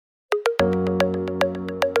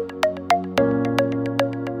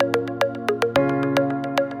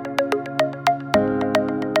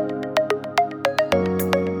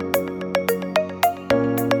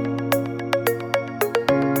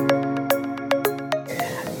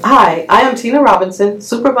Hi, I am Tina Robinson,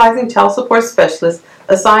 Supervising Child Support Specialist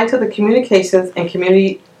assigned to the Communications and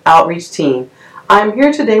Community Outreach Team. I am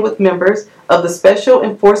here today with members of the Special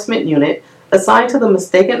Enforcement Unit assigned to the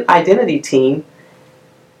Mistaken Identity Team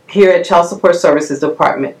here at Child Support Services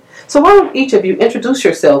Department. So why don't each of you introduce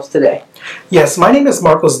yourselves today? Yes, my name is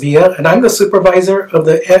Marcos Villa, and I'm the supervisor of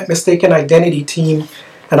the Mistaken Identity Team,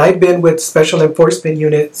 and I've been with Special Enforcement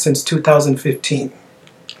Unit since 2015.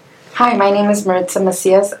 Hi, my name is Maritza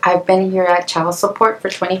Macias. I've been here at Child Support for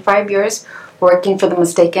 25 years, working for the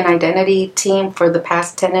Mistaken Identity Team for the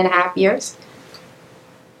past 10 and a half years.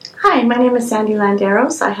 Hi, my name is Sandy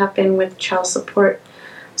Landeros. I have been with Child Support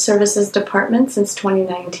Services Department since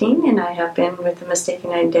 2019, and I have been with the Mistaken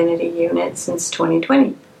Identity Unit since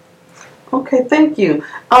 2020. Okay, thank you.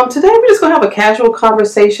 Today we're just going to have a casual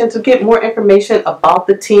conversation to get more information about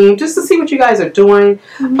the team, just to see what you guys are doing,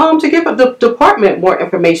 to give the department more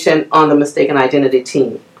information on the Mistaken Identity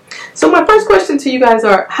Team. So my first question to you guys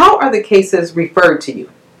are, how are the cases referred to you?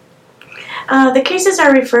 The cases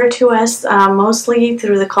are referred to us mostly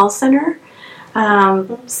through the call center.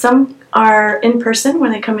 Some are in person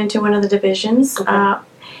when they come into one of the divisions,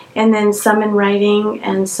 and then some in writing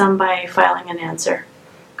and some by filing an answer.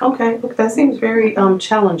 Okay, that seems very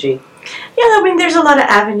challenging. Yeah, I mean, there's a lot of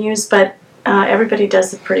avenues, but everybody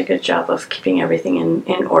does a pretty good job of keeping everything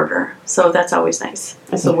in order, so that's always nice.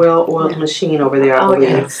 It's a well-oiled machine over there, I believe.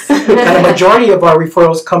 Yes. And a majority of our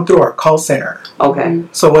referrals come through our call center. Okay.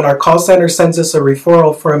 So when our call center sends us a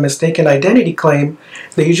referral for a mistaken identity claim,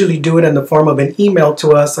 they usually do it in the form of an email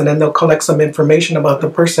to us, and then they'll collect some information about the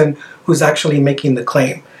person who's actually making the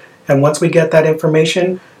claim. And once we get that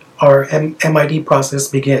information, our MID process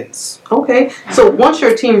begins. Okay, so once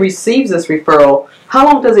your team receives this referral, how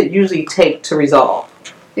long does it usually take to resolve?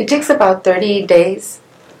 It takes about 30 days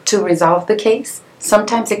to resolve the case.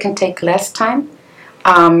 Sometimes it can take less time.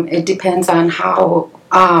 It depends on how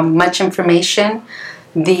much information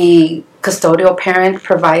the custodial parent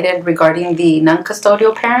provided regarding the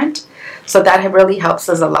non-custodial parent. So that really helps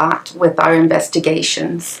us a lot with our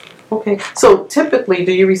investigations. Okay, so typically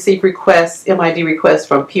do you receive MID requests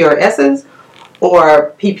from PRSs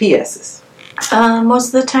or PPSs?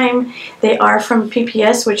 Most of the time they are from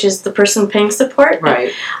PPS, which is the person paying support.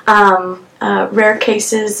 Right. Rare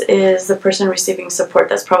cases is the person receiving support.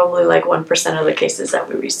 That's probably like 1% of the cases that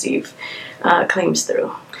we receive claims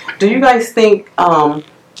through. Do you guys think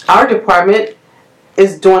our department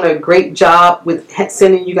is doing a great job with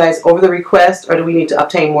sending you guys over the request, or do we need to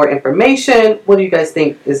obtain more information? What do you guys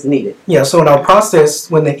think is needed? Yeah, so in our process,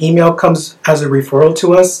 when the email comes as a referral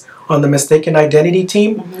to us on the Mistaken Identity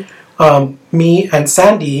Team, me and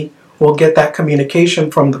Sandy will get that communication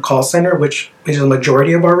from the call center, which is the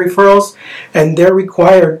majority of our referrals, and they're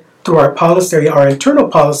required through our policy, our internal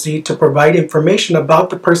policy, to provide information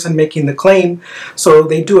about the person making the claim. So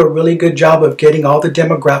they do a really good job of getting all the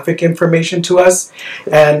demographic information to us.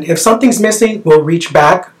 And if something's missing, we'll reach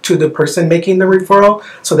back to the person making the referral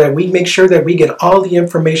so that we make sure that we get all the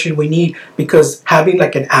information we need, because having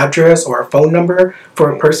like an address or a phone number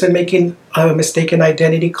for a person making a mistaken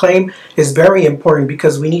identity claim is very important,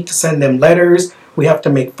 because we need to send them letters, we have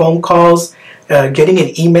to make phone calls. Getting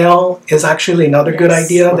an email is actually another good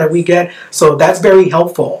idea that we get. So that's very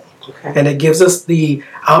helpful. Okay. And it gives us the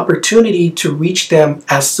opportunity to reach them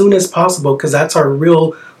as soon as possible, because that's our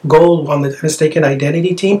real goal on the Mistaken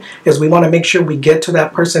Identity Team, is we want to make sure we get to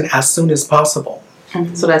that person as soon as possible.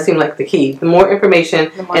 Mm-hmm. So that seemed like the key. The more information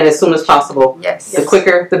and as soon as possible. Yes. The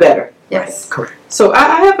quicker, the better. Yes. Correct. So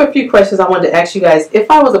I have a few questions I wanted to ask you guys. If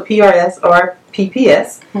I was a PRS or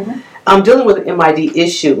PPS, I'm dealing with an MID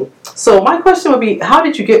issue. So my question would be, how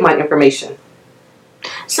did you get my information?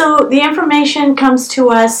 So the information comes to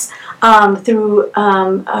us through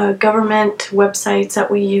government websites that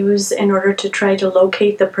we use in order to try to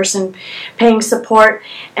locate the person paying support.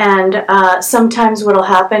 And sometimes what will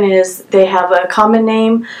happen is they have a common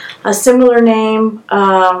name, a similar name,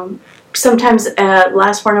 sometimes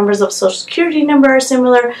last four numbers of social security number are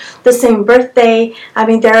similar, the same birthday. I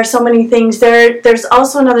mean, there are so many things. There's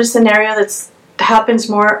also another scenario that's happens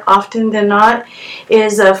more often than not,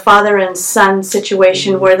 is a father and son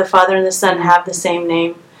situation where the father and the son have the same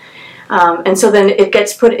name. And so then it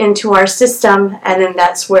gets put into our system, and then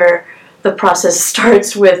that's where the process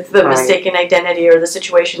starts with the mistaken identity, or the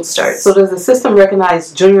situation starts. So does the system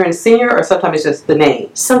recognize junior and senior, or sometimes it's just the name?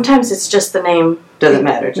 Sometimes it's just the name. Doesn't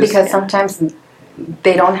matter. Because sometimes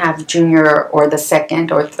they don't have junior or the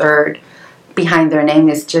second or third behind their name.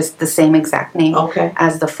 Is just the same exact name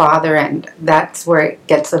as the father, and that's where it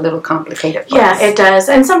gets a little complicated for us. It does.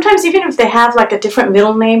 And sometimes even if they have like a different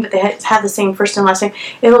middle name, but they have the same first and last name,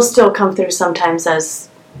 it'll still come through sometimes as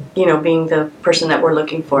being the person that we're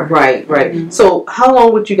looking for. Right. So how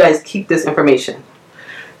long would you guys keep this information?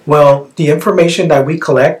 Well, the information that we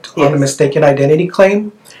collect on the mistaken identity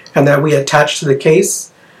claim and that we attach to the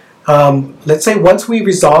case, let's say once we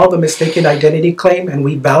resolve a mistaken identity claim and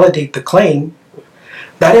we validate the claim,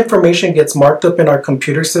 that information gets marked up in our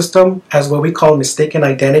computer system as what we call mistaken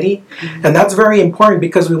identity. And that's very important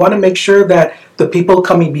because we want to make sure that the people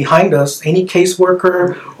coming behind us, any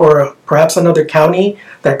caseworker or perhaps another county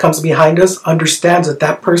that comes behind us, understands that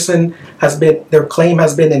that person their claim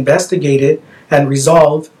has been investigated and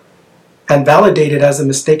resolved and validated as a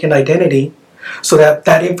mistaken identity, so that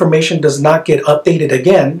that information does not get updated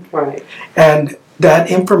again. Right. And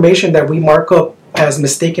that information that we mark up as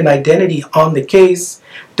mistaken identity on the case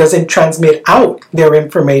doesn't transmit out their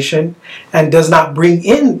information and does not bring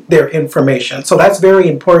in their information. So that's very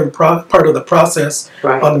important part of the process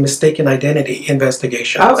on the mistaken identity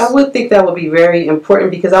investigation. I would think that would be very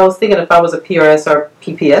important, because I was thinking if I was a PRS or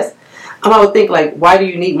PPS, I would think like, why do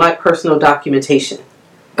you need my personal documentation?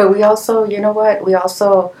 But we also, you know what, we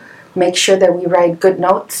also make sure that we write good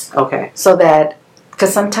notes. Okay. So that,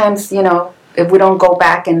 because sometimes, if we don't go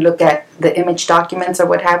back and look at the image documents or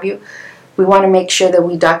what have you, we want to make sure that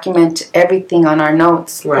we document everything on our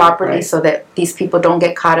notes properly so that these people don't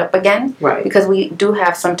get caught up again. Right. Because we do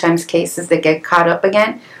have sometimes cases that get caught up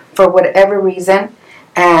again for whatever reason,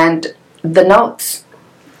 and the notes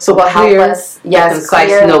will help us.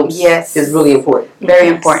 Concise notes is really important. Very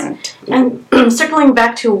important. And circling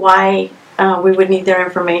back to why we would need their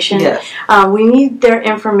information. Yes. We need their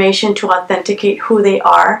information to authenticate who they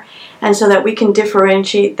are, and so that we can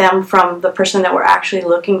differentiate them from the person that we're actually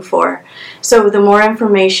looking for. So the more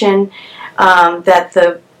information that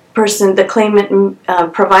the claimant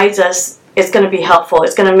provides us, it's going to be helpful.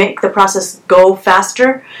 It's going to make the process go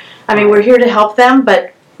faster. I mean, we're here to help them,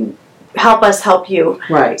 but help us help you.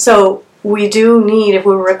 Right. So we do need, if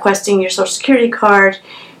we're requesting your Social Security card,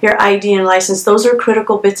 your ID and license, those are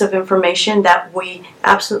critical bits of information that we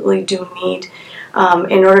absolutely do need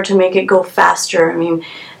in order to make it go faster. I mean,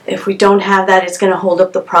 if we don't have that, it's going to hold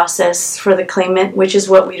up the process for the claimant, which is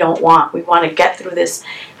what we don't want. We want to get through this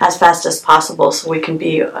as fast as possible so we can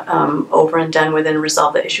be over and done with and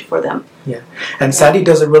resolve the issue for them. Yeah, and Sandy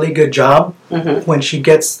does a really good job when she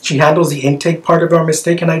handles the intake part of our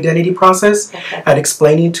mistaken identity process at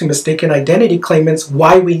explaining to mistaken identity claimants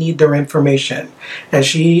why we need their information. And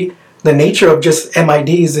the nature of just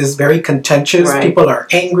MIDs is very contentious. Right. People are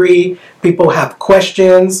angry. People have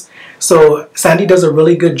questions. So Sandy does a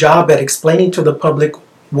really good job at explaining to the public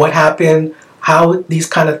what happened, how these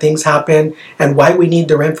kind of things happen, and why we need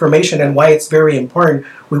their information and why it's very important.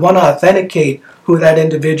 We want to authenticate who that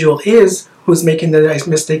individual is who's making the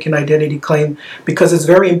mistaken identity claim, because it's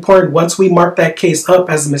very important once we mark that case up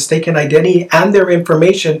as a mistaken identity and their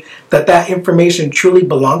information, that information truly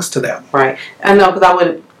belongs to them. Right. I know, because I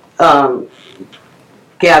would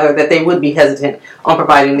gather that they would be hesitant on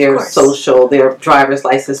providing their social, their driver's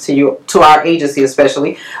license to our agency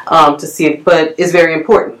especially, to see it, but it's very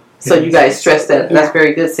important. So you guys stress that. That's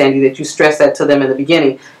very good, Sandy, that you stress that to them in the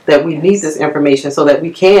beginning, that we need this information so that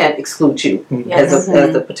we can exclude you as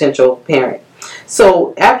a potential parent.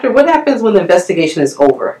 So what happens when the investigation is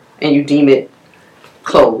over and you deem it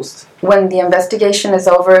closed? When the investigation is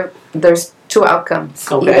over, there's two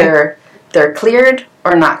outcomes. Okay. Either they're cleared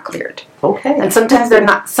or not cleared. Okay. And sometimes they're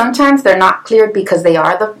not. Sometimes they're not cleared because they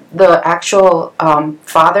are the actual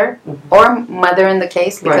father or mother in the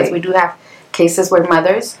case, because we do have cases with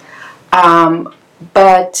mothers.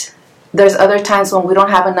 But there's other times when we don't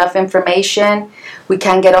have enough information. We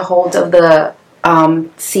can't get a hold of the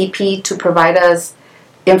CP to provide us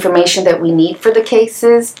information that we need for the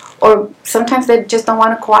cases, or sometimes they just don't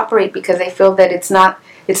want to cooperate because they feel that it's not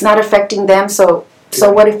affecting them. So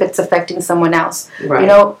what if it's affecting someone else?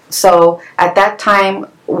 Right. So at that time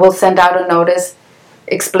we'll send out a notice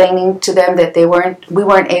explaining to them that we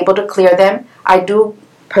weren't able to clear them. I do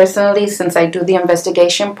personally, since I do the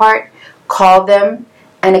investigation part, call them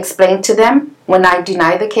and explain to them when I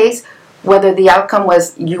deny the case whether the outcome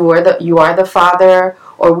was you are the father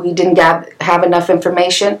or we didn't have enough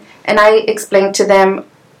information, and I explain to them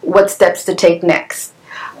what steps to take next.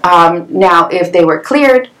 Now, if they were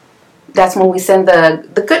cleared, that's when we send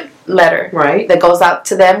the good letter that goes out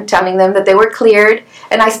to them telling them that they were cleared,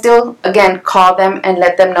 and I still again call them and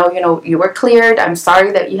let them know, you were cleared. I'm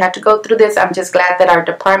sorry that you had to go through this. I'm just glad that our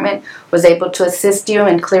department was able to assist you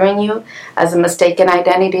in clearing you as a mistaken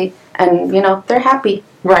identity, and they're happy.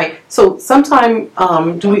 Right. So sometime,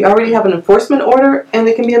 do we already have an enforcement order and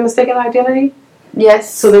it can be a mistaken identity?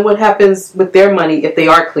 Yes. So then what happens with their money if they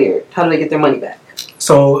are cleared? How do they get their money back?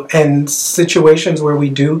 So in situations where we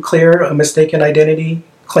do clear a mistaken identity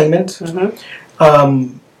claimant,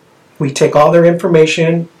 we take all their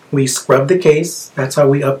information, we scrub the case. That's how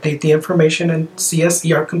we update the information in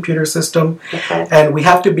CSE, our computer system. Okay. And we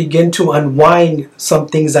have to begin to unwind some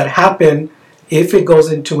things that happen if it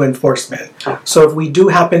goes into enforcement. So if we do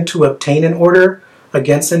happen to obtain an order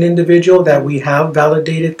against an individual that we have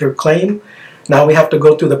validated their claim, now we have to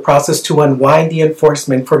go through the process to unwind the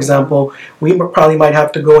enforcement. For example, we probably might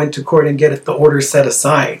have to go into court and get the order set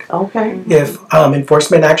aside. Okay. If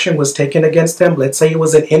enforcement action was taken against them, let's say it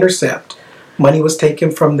was an intercept, money was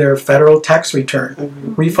taken from their federal tax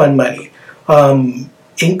return, refund money,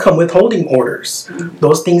 income withholding orders.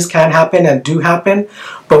 Those things can happen and do happen.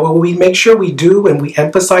 But what we make sure we do, and we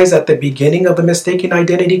emphasize at the beginning of the mistaken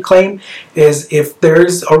identity claim, is if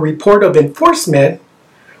there's a report of enforcement,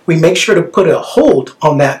 we make sure to put a hold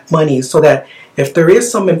on that money so that if there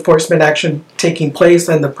is some enforcement action taking place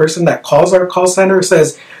and the person that calls our call center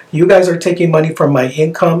says, you guys are taking money from my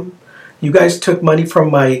income, you guys took money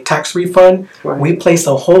from my tax refund, we place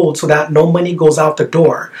a hold so that no money goes out the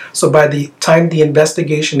door. So by the time the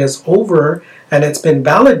investigation is over and it's been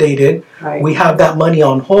validated, we have that money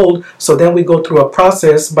on hold. So then we go through a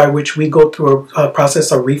process by which we go through a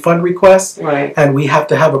process of refund requests. And we have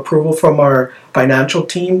to have approval from our financial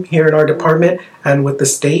team here in our department and with the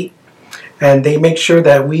state. And they make sure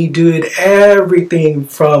that we do everything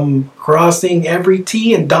from crossing every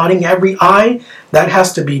T and dotting every I. That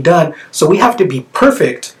has to be done. So we have to be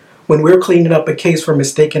perfect when we're cleaning up a case for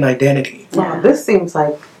mistaken identity. Wow, this seems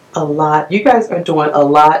like a lot. You guys are doing a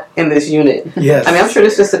lot in this unit. Yes. I mean, I'm sure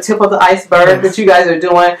it's just the tip of the iceberg that you guys are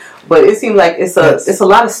doing, but it seems like it's a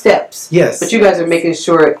lot of steps. Yes. But you guys are making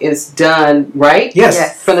sure it's done right.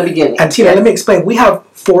 Yes. From the beginning. And Tina, let me explain. We have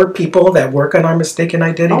 4 people that work on our mistaken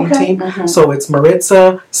identity team. So it's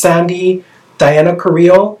Maritza, Sandy, Diana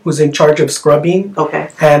Carrillo, who's in charge of scrubbing,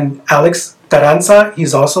 and Alex Carranza,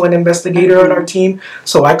 he's also an investigator on our team.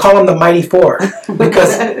 So I call them the Mighty Four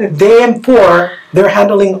because they're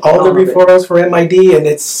handling all the referrals for MID, and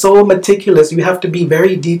it's so meticulous. You have to be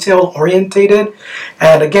very detail orientated.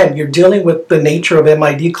 And again, you're dealing with the nature of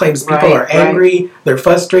MID claims. People are angry, they're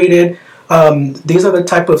frustrated. These are the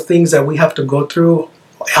type of things that we have to go through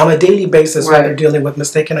on a daily basis when they're dealing with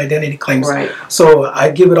mistaken identity claims. So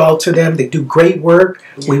I give it all to them. They do great work.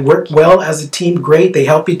 We work well as a team. Great. They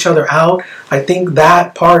help each other out. I think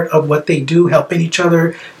that part of what they do, helping each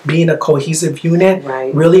other, being a cohesive unit,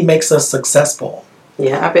 really makes us successful.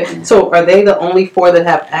 Yeah, I bet. So are they the only 4 that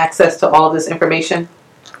have access to all of this information?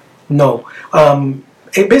 No.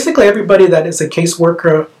 Basically everybody that is a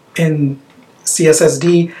caseworker in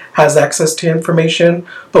CSSD has access to information,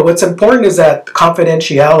 but what's important is that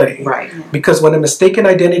confidentiality. Because when a mistaken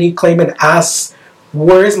identity claimant asks,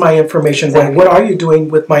 where is my information going? What are you doing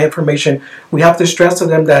with my information? We have to stress to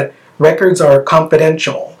them that records are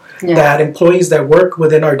confidential, that employees that work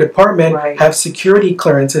within our department have security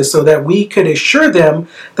clearances so that we could assure them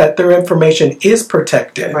that their information is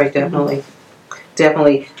protected. Definitely.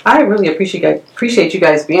 Definitely. I really appreciate you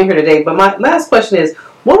guys being here today, but my last question is,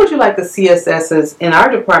 what would you like the CSSs in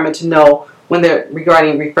our department to know when they're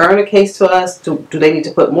regarding referring a case to us? Do they need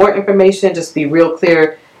to put more information, just be real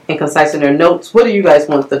clear and concise in their notes? What do you guys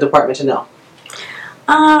want the department to know?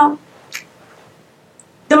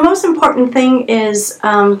 The most important thing is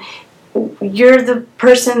you're the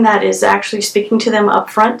person that is actually speaking to them up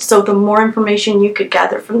front, so the more information you could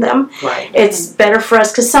gather from them, it's better for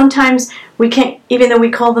us, because sometimes we can't, even though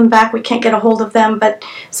we call them back, we can't get a hold of them, but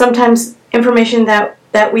sometimes information that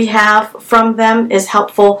we have from them is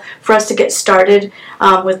helpful for us to get started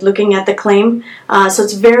with looking at the claim. So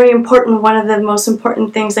it's very important. One of the most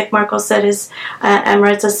important things, like Marco said, is and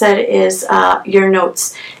Maritza said, is your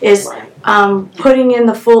notes. Is putting in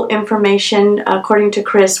the full information according to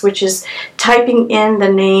Chris, which is typing in the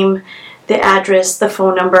name, the address, the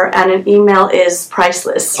phone number, and an email is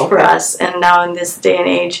priceless for us. And now in this day and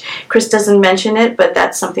age, Chris doesn't mention it, but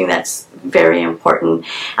that's something that's very important.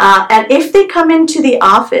 And if they come into the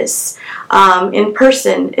office in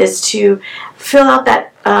person, is to fill out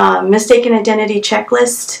that mistaken identity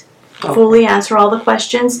checklist, fully answer all the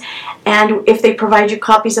questions, and if they provide you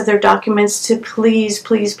copies of their documents, to please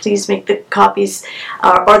make the copies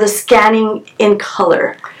or the scanning in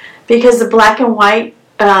color, because the black and white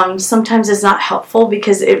sometimes is not helpful,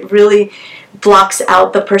 because it really blocks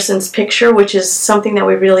out the person's picture, which is something that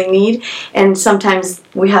we really need. And sometimes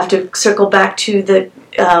we have to circle back to the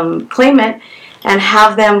claimant and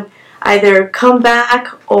have them either come back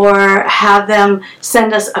or have them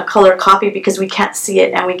send us a color copy because we can't see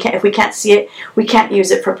it, and if we can't see it, we can't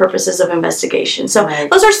use it for purposes of investigation. So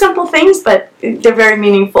those are simple things, but they're very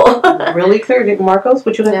meaningful. Really clear. Marcos,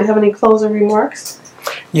 would you like to have any closing remarks?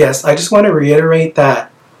 Yes, I just want to reiterate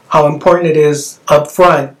that how important it is up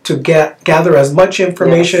front to gather as much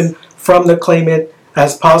information from the claimant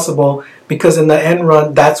as possible, because in the end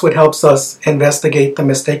run, that's what helps us investigate the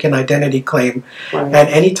mistaken identity claim. And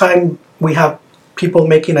anytime we have people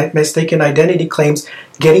making mistaken identity claims,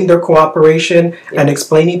 getting their cooperation and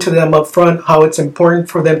explaining to them up front how it's important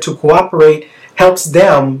for them to cooperate helps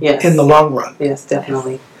them in the long run. Yes,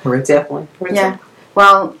 definitely. Definitely. Yeah.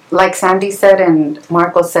 Well, like Sandy said and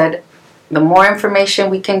Marco said, the more information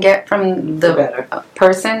we can get from the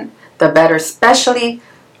person, the better, especially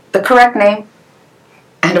the correct name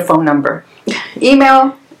and a phone number.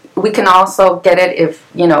 Email, we can also get it if,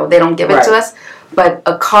 they don't give it to us, but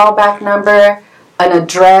a callback number, an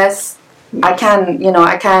address, I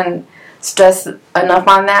can't stress enough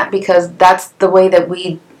on that, because that's the way that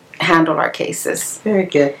we handle our cases. Very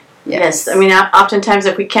good. Yes. I mean, oftentimes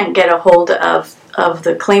if we can't get a hold of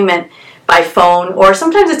the claimant by phone, or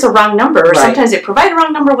sometimes it's a wrong number, or sometimes they provide a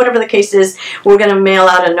wrong number, whatever the case is, we're going to mail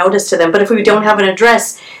out a notice to them. But if we don't have an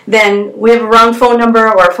address, then we have a wrong phone number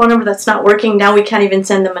or a phone number that's not working. Now we can't even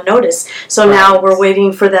send them a notice. So now we're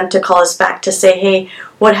waiting for them to call us back to say, hey,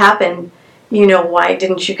 what happened? Why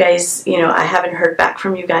didn't you guys, I haven't heard back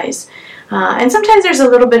from you guys. And sometimes there's a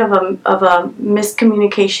little bit of a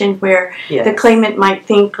miscommunication where the claimant might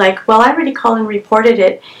think like, well, I already called and reported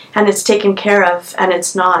it and it's taken care of, and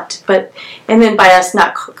it's not. And then by us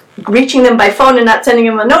not reaching them by phone and not sending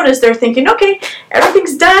them a notice, they're thinking, okay,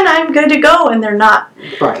 everything's done, I'm good to go, and they're not.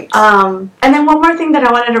 Right. And then one more thing that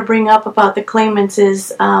I wanted to bring up about the claimants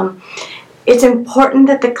is it's important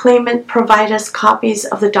that the claimant provide us copies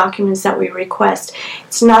of the documents that we request.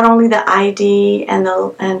 It's not only the ID and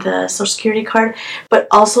the Social Security card, but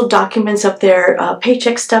also documents of their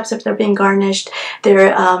paycheck stubs if they're being garnished,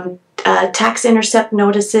 their tax intercept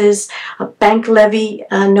notices, a bank levy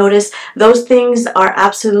notice. Those things are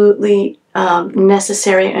absolutely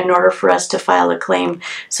necessary in order for us to file a claim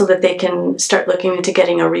so that they can start looking into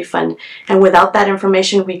getting a refund. And without that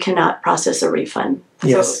information, we cannot process a refund.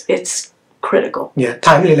 Yes. So it's critical. Yeah,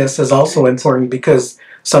 timeliness is also important, because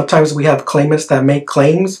sometimes we have claimants that make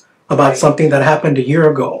claims about something that happened a year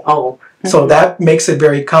ago. So that makes it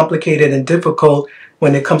very complicated and difficult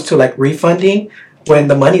when it comes to like refunding. When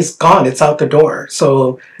the money's gone, it's out the door.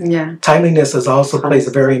 So timeliness is also plays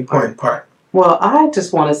a very important part. Well, I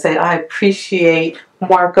just want to say I appreciate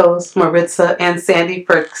Marcos, Maritza, and Sandy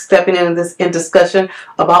for stepping in this discussion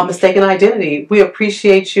about mistaken identity. We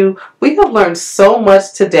appreciate you. We have learned so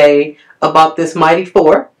much today about this Mighty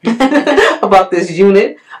Four, about this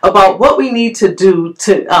unit, about what we need to do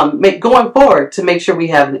to make going forward to make sure we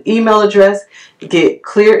have an email address, get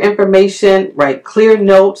clear information, write clear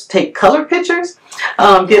notes, take color pictures,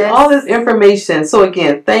 get all this information. So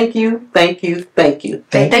again, thank you. Thank you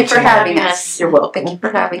for having us. You're welcome. Thank you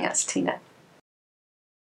for having us, Tina.